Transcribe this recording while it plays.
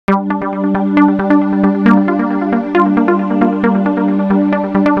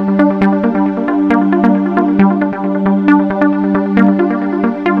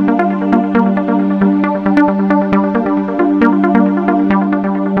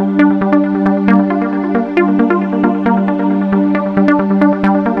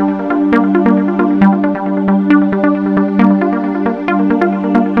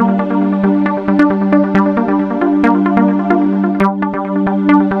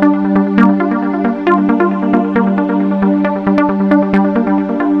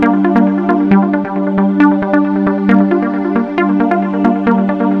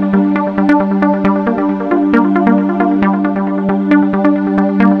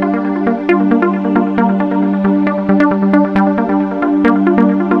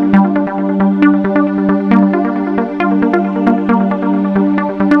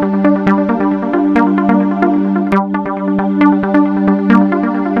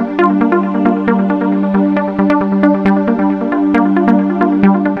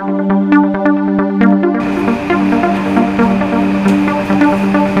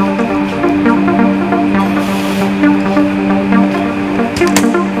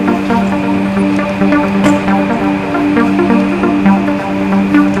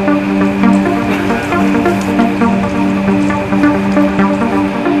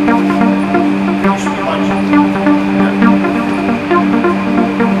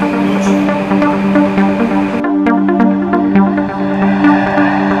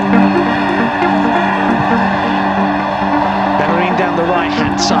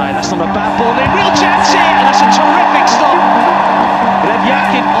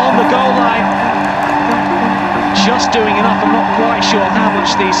just doing enough. I'm not quite sure how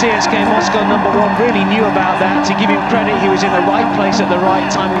much the CSKA Moscow #1 really knew about that. To give him credit, he was in the right place at the right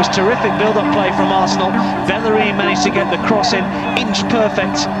time. It was terrific build-up play from Arsenal. Bellerin managed to get the cross in, inch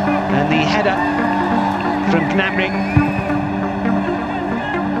perfect, and the header from Gnabry.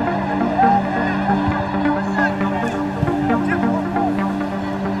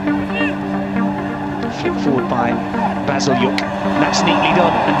 Flip forward by Basiljuk. That's neatly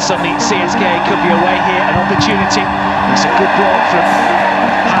done, and suddenly CSKA could be away here. An opportunity. It's a good block from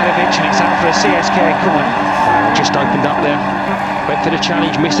Hajrovic, and it's out for a CSKA corner. Just opened up there. Went for the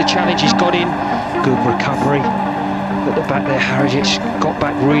challenge, missed the challenge. He's got in. Good recovery at the back there. Hajrovic got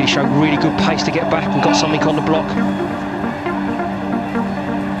back, really showed really good pace to get back and got something on the block.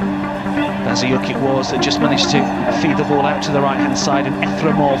 Basiljuk it was that just managed to feed the ball out to the right-hand side, and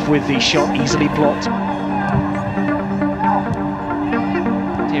Efremov with the shot easily blocked.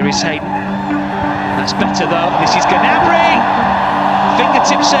 Here is Hayden. That's better though. This is Gnabry.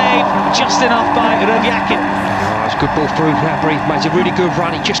 Fingertip save, just enough by Revyakin. Oh, it's a good ball through. Gnabry made a really good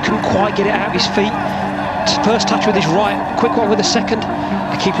run. He just couldn't quite get it out of his feet. First touch with his right, quick one with the second.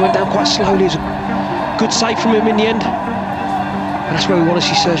 The keeper went down quite slowly. It was a good save from him in the end. And that's where we want to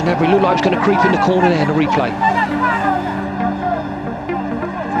see Serge Gnabry. Looked like he was going to creep in the corner there in the replay.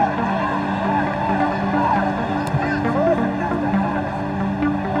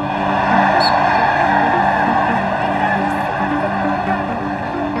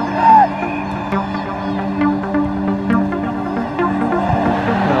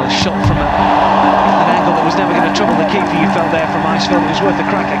 Shot from an angle that was never going to trouble the keeper, you felt there from Icefield. It was worth a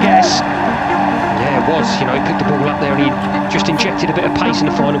crack, I guess. Yeah, it was. You know, he picked the ball up there and he just injected a bit of pace in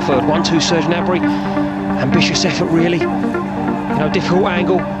the final third. 1-2 Serge Gnabry. Ambitious effort, really. You know, difficult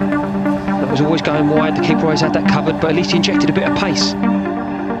angle. That was always going wide. The keeper always had that covered, but at least he injected a bit of pace.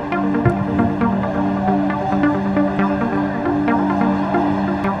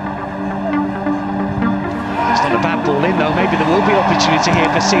 Ball in though, maybe there will be opportunity here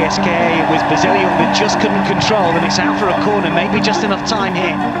for CSKA. It was Basiljuk that just couldn't control, and it's out for a corner, maybe just enough time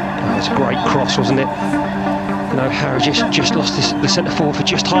here. Oh, it's a great cross, wasn't it? You know, Hajrovic just lost the centre forward for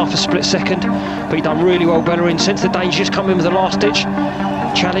just half a split second, but he done really well. Bellerin sensed the danger, just come in with the last ditch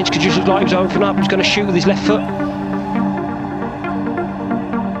challenge, could just look like he was opening up. He was going to shoot with his left foot.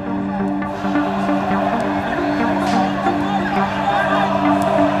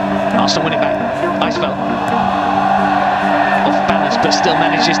 Arsenal win it back. Icefield. But still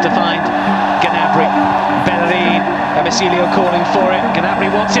manages to find Gnabry. Bellerin, Emesilio calling for it. Gnabry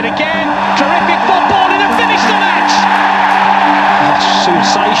wants it again. Terrific football and a finish the match. Oh,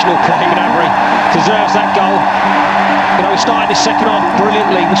 sensational play, Gnabry. Deserves that goal. You know, he started this second half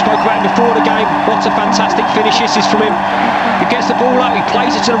brilliantly. We spoke about him before the game. What a fantastic finish this is from him. He gets the ball out, he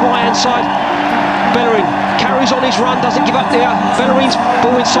plays it to the right-hand side. Bellerin carries on his run, doesn't give up there. Bellerin's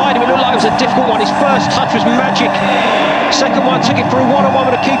ball inside him. It looked like it was a difficult one. His first touch was magic. Second one took it for a one-on-one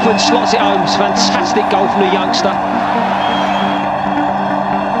with the keeper and slots it home. It's a fantastic goal from the youngster.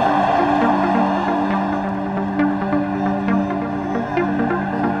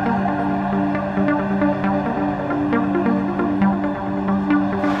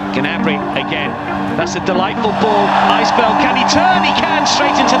 Gnabry again. That's a delightful ball. Icefield, can he turn? He can,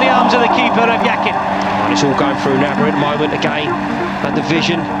 straight into the arms of the keeper of Yakin. And it's all going through Gnabry at the moment again. And the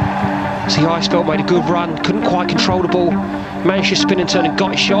vision. See, Icefield made a good run, couldn't quite control the ball. Managed to spin and turn and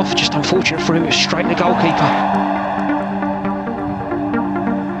got his shot off. Just unfortunate for him, it was straight to the goalkeeper.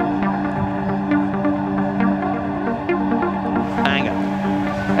 Anger.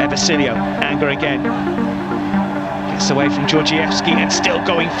 Evasilio. Anger again. Gets away from Georgievski and still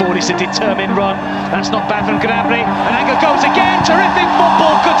going forward. It's a determined run. That's not bad from Gnabry. And Anger goes again. Terrific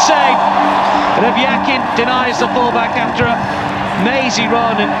football, good save. Revyakin denies the fullback after a mazy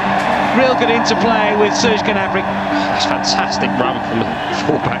run, and real good interplay with Serge Gnabry. That's fantastic run from the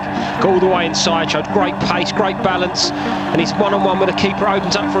fullback. Got all the way inside, showed great pace, great balance, and he's one-on-one with the keeper,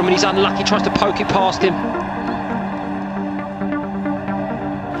 opens up for him, and he's unlucky, tries to poke it past him.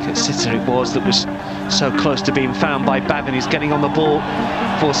 Sitter it was that was so close to being found by Babin. He's getting on the ball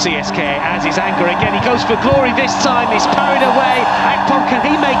for CSKA, as is Anger again. He goes for glory this time, he's parried away. Akpom, can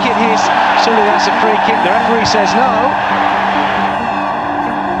he make it his? Surely that's a free kick. The referee says no.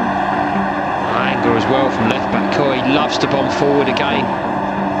 Anger as well from left back. He loves to bomb forward again.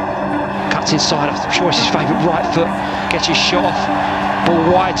 Cuts inside, I'm sure it's his favourite right foot. Gets his shot off.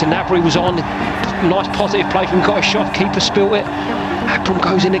 Ball wide to Gnabry, was on. Nice positive play from him, got his shot, keeper spilt it. Akpom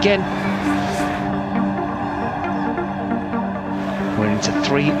goes in again. We're into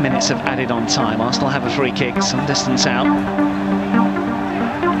 3 minutes of added on time. Arsenal have a free kick, some distance out.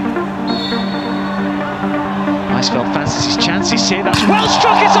 Eisfeld fancies his chances here. That's well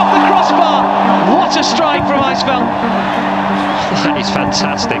struck, it's off the crossbar. What a strike from Eisfeld. That is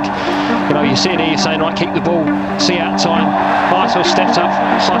fantastic. You know, you see it here, you're saying, right, keep the ball, see out time. Eisfeld steps up,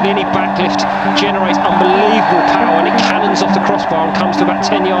 hardly any backlift, generates unbelievable power, and it cannons off the crossbar and comes to about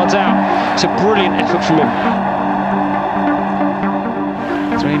 10 yards out. It's a brilliant effort from him.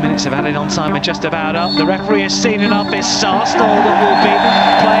 3 minutes of added on time and just about up. The referee has seen enough. It's Arsenal that will be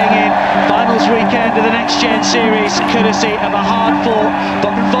playing in finals weekend of the NextGen Series, courtesy of a hard-fought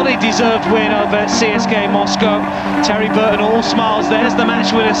but fully deserved win over CSKA Moscow. Terry Burton all smiles. There's the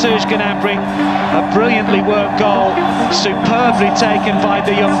match winner, Serge Gnabry. A brilliantly worked goal, superbly taken by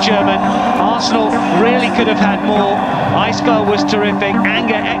the young German. Arsenal really could have had more. Eisfeld was terrific,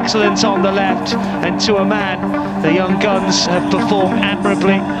 Anger excellent on the left, and to a man, the young guns have performed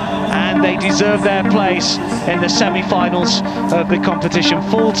admirably, and they deserve their place in the semi-finals of the competition.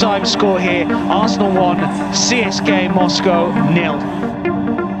 Full-time score here, Arsenal 1, CSKA Moscow 0.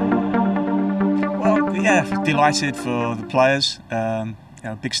 Well, yeah, delighted for the players. You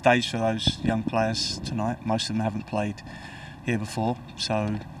know, big stage for those young players tonight. Most of them haven't played here before,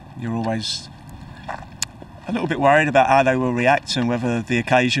 so you're always a little bit worried about how they will react and whether the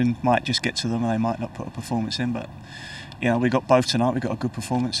occasion might just get to them and they might not put a performance in. But you know, we got both tonight. We got a good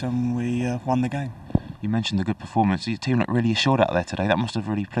performance and we won the game. You mentioned the good performance. Your team looked really assured out there today. That must have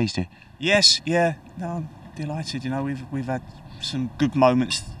really pleased you. Yes, yeah. No, I'm delighted. You know, we've had some good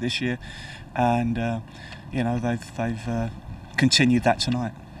moments this year, and you know, they've continued that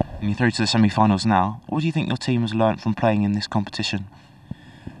tonight. And you're through to the semi-finals now. What do you think your team has learnt from playing in this competition?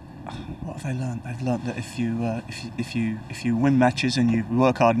 What have they learnt? They've learnt that if you win matches and you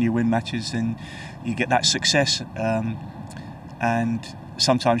work hard and you win matches, then you get that success. And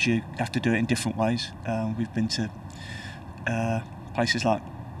sometimes you have to do it in different ways. We've been to places like,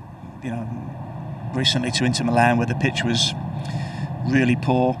 you know, recently to Inter Milan where the pitch was really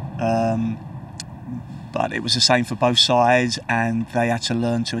poor, but it was the same for both sides, and they had to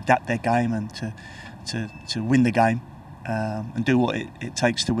learn to adapt their game and to win the game. And do what it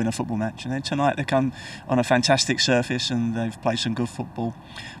takes to win a football match. And then tonight they come on a fantastic surface and they've played some good football,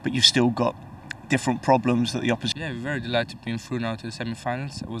 but you've still got different problems that the opposition. Yeah, we're very delighted being through now to the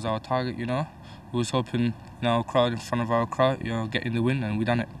semi-finals. It was our target, you know. We was hoping, you know, crowd in front of our crowd, you know, getting the win, and we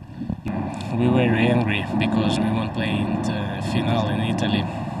done it. We were very angry because we won't play in the final in Italy,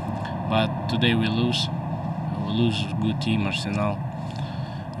 but today we lose. We lose good team Arsenal.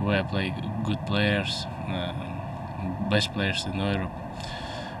 We play good players. Best players in Europe.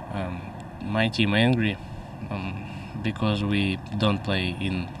 My team angry because we don't play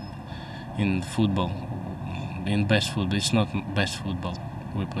in football, in best football. It's not best football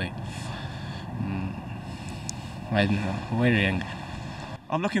we play. I'm very angry.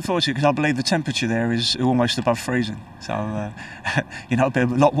 I'm looking forward to it because I believe the temperature there is almost above freezing. So you know, it'll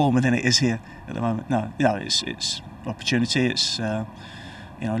be a lot warmer than it is here at the moment. No, you know, it's opportunity. It's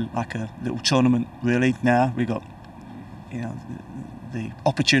you know, like a little tournament really. Now we've got, you know, the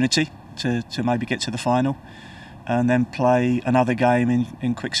opportunity to maybe get to the final and then play another game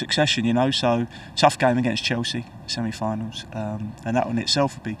in quick succession, you know. So tough game against Chelsea, semi-finals, and that one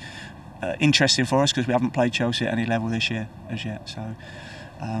itself would be interesting for us because we haven't played Chelsea at any level this year as yet. So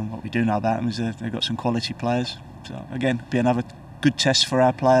what we do know about them is that they've got some quality players. So again, be another good test for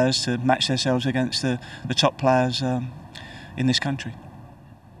our players to match themselves against the top players in this country.